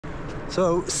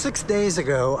So 6 days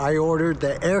ago, I ordered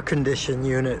the air condition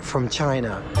unit from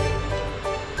China.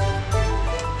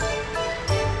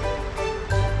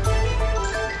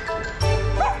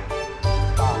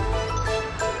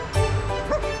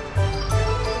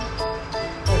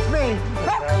 It's me.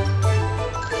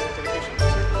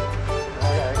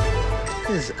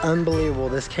 This is unbelievable.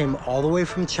 This came all the way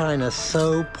from China,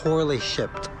 so poorly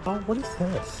shipped. Oh, what is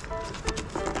this?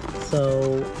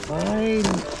 So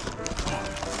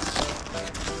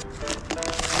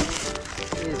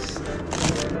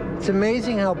it's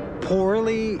amazing how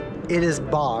poorly it is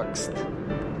boxed,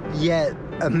 yet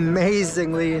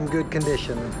amazingly in good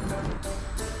condition.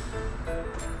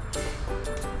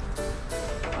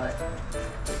 Right.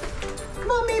 Come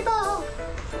on, Meatball!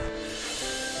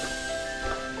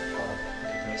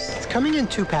 It's coming in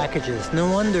 2 packages.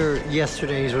 No wonder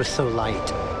yesterday's was so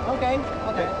light. Okay.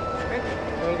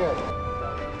 Very good.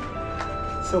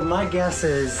 So my guess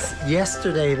is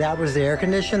yesterday that was the air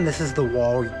condition. This is the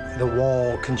wall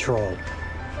control.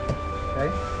 Okay,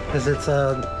 because it's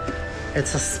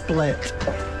a split.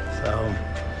 So.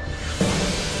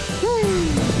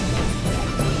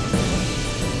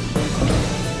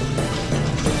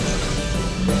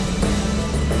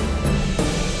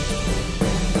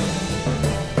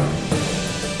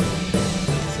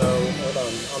 Hold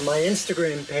on my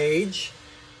Instagram page,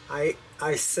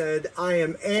 I said I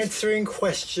am answering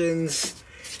questions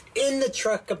in the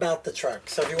truck about the truck.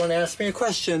 So if you want to ask me a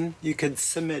question, you could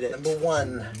submit it. Number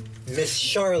 1, Miss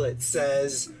Charlotte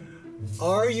says,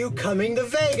 are you coming to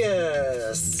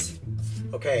Vegas?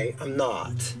 Okay, I'm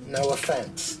not. No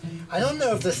offense. I don't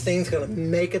know if this thing's gonna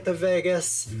make it to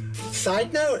Vegas.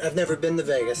 Side note, I've never been to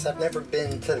Vegas. I've never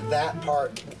been to that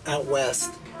part out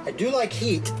west. I do like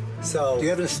heat. So do you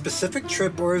have a specific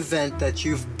trip or event that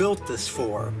you've built this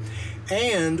for?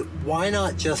 And why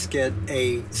not just get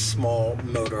a small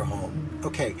motorhome?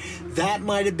 Okay, that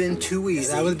might have been too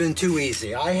easy. That would have been too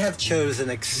easy. I have chosen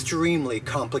an extremely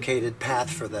complicated path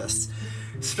for this.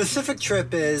 Specific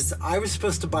trip is, I was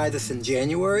supposed to buy this in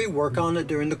January, work on it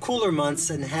during the cooler months,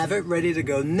 and have it ready to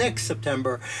go next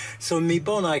September so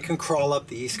Meatball and I can crawl up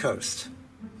the East Coast.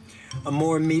 A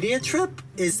more immediate trip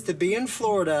is to be in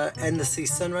Florida and to see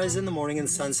sunrise in the morning and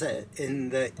sunset in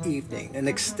the evening. An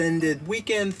extended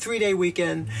weekend, 3-day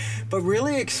weekend, but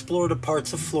really explore the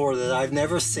parts of Florida that I've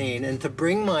never seen and to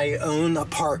bring my own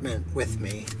apartment with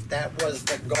me. That was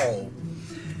the goal.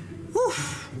 Whew.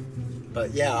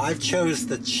 But yeah, I've chose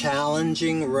the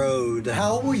challenging road.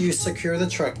 How will you secure the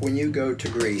truck when you go to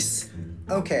Greece?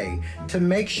 Okay, to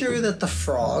make sure that the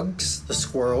frogs, the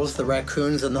squirrels, the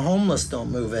raccoons, and the homeless don't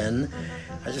move in,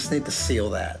 I just need to seal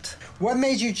that. What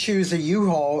made you choose a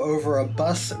U-Haul over a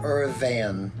bus or a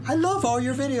van? I love all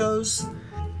your videos.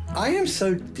 I am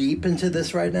so deep into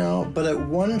this right now, but at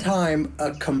one time,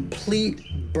 a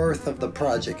complete birth of the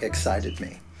project excited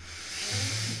me.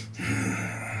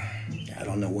 I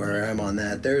don't know where I am on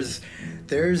that. There's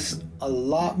a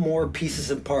lot more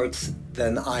pieces and parts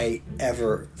than I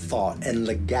ever thought, and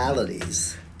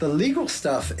legalities. The legal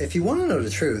stuff, if you want to know the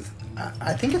truth,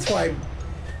 I think it's why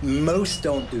most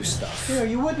don't do stuff. You know,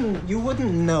 you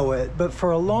wouldn't know it, but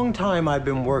for a long time I've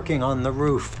been working on the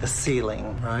roof, the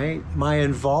ceiling, right? My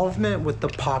involvement with the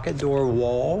pocket door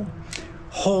wall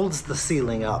holds the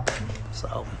ceiling up.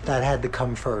 So that had to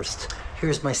come first.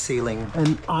 Here's my ceiling,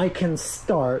 and I can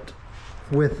start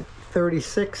with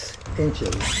 36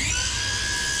 inches.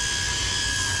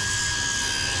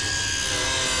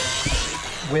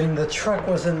 When the truck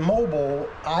was in mobile,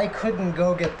 I couldn't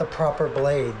go get the proper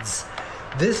blades.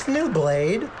 This new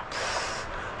blade,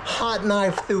 hot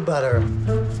knife through butter.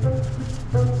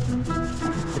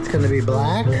 It's gonna be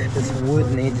black. This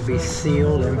wood needs to be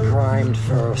sealed and primed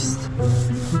first.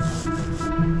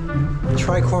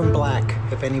 Tricorn black,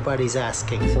 if anybody's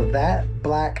asking. So that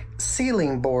black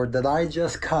ceiling board that I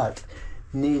just cut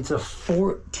needs a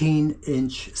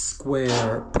 14-inch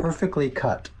square, perfectly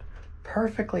cut.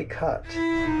 Perfectly cut.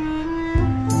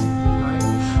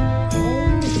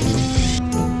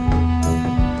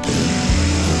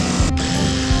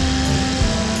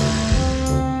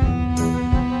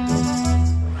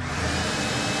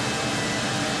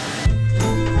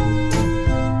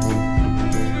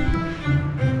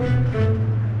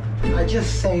 I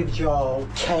just saved y'all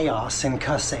chaos and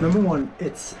cussing. Number 1,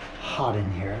 it's hot in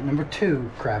here. Number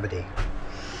 2, gravity.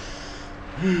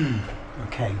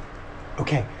 Okay.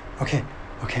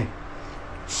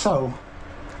 So,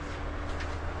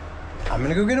 I'm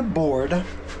gonna go get a board.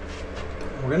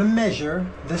 We're gonna measure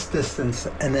this distance,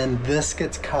 and then this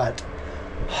gets cut.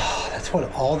 That's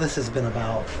what all this has been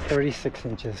about. 36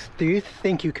 inches. Do you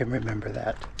think you can remember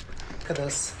that? Look at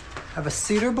this. have a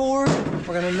cedar board.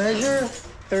 We're gonna measure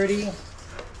 30.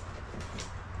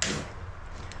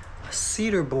 A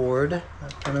cedar board,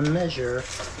 I'm gonna measure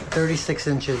 36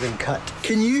 inches and cut.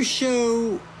 Can you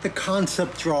show the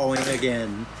concept drawing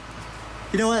again?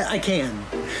 You know what, I can.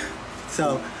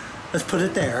 So let's put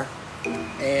it there.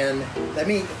 And let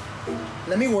me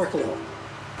work a little.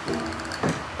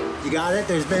 You got it?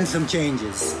 There's been some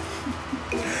changes.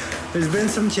 There's been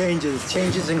some changes.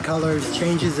 Changes in colors,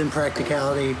 changes in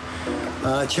practicality,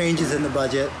 changes in the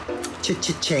budget.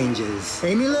 Changes.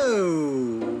 Amy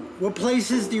Lou, what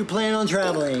places do you plan on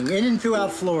traveling? In and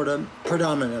throughout Florida,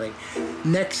 predominantly.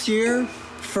 Next year,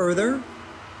 further,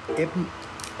 it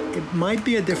might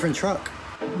be a different truck.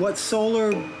 What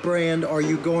solar brand are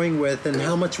you going with, and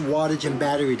how much wattage and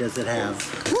battery does it have?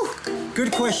 Whew.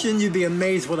 Good question. You'd be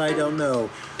amazed what I don't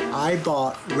know. I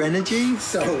bought Renigy,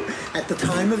 so at the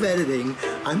time of editing,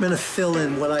 I'm gonna fill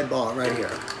in what I bought right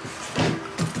here.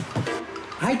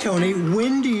 Hi Tony,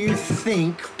 when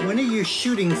are you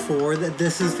shooting for that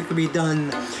this is to be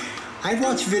done? I've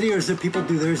watched videos of people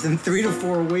do theirs in 3 to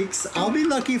 4 weeks. I'll be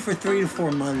lucky for 3 to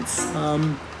 4 months.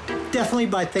 Definitely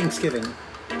by Thanksgiving.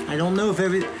 I don't know if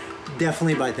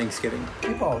definitely by Thanksgiving.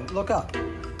 People, look up.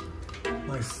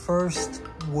 My first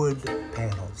wood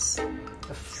panels.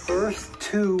 The first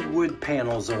 2 wood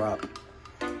panels are up.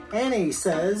 Annie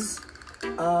says,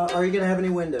 are you gonna have any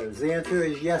windows? The answer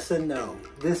is yes and no.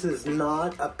 This is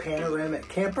not a panoramic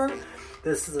camper.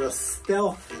 This is a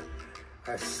stealthy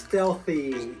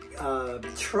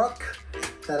truck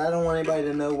that I don't want anybody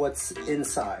to know what's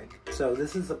inside. So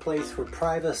this is a place for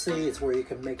privacy. It's where you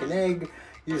can make an egg,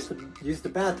 use the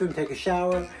bathroom, take a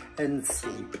shower, and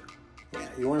sleep. Yeah,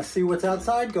 you want to see what's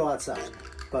outside? Go outside.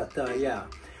 But yeah,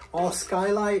 all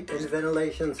skylight and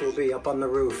ventilations will be up on the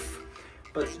roof.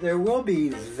 But there will be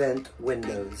vent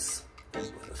windows.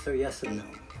 So yes and no.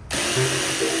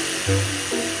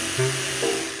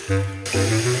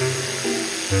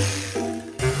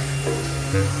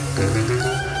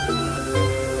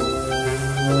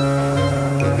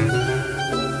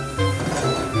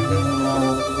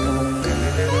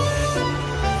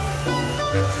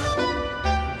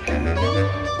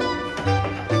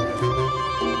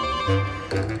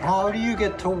 How do you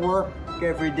get to work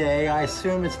every day? I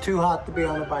assume it's too hot to be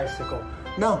on a bicycle.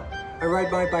 No, I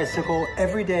ride my bicycle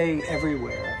every day,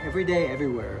 everywhere. Every day,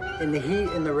 everywhere. In the heat,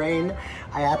 in the rain,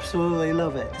 I absolutely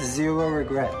love it. 0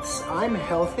 regrets. I'm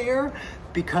healthier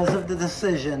because of the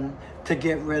decision to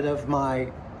get rid of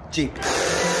my Jeep.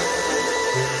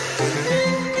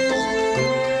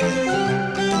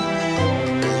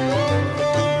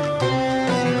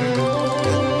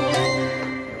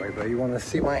 You want to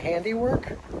see my handiwork?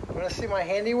 You want to see my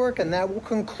handiwork? And that will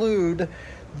conclude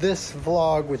this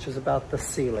vlog, which is about the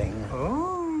ceiling.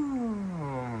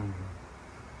 Oh.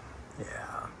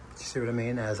 Yeah. You see what I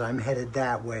mean? As I'm headed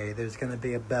that way, there's going to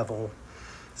be a bevel.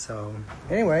 So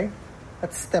anyway,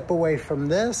 let's step away from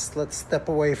this. Let's step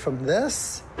away from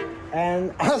this.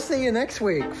 And I'll see you next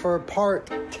week for part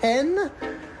 10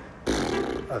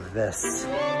 of this.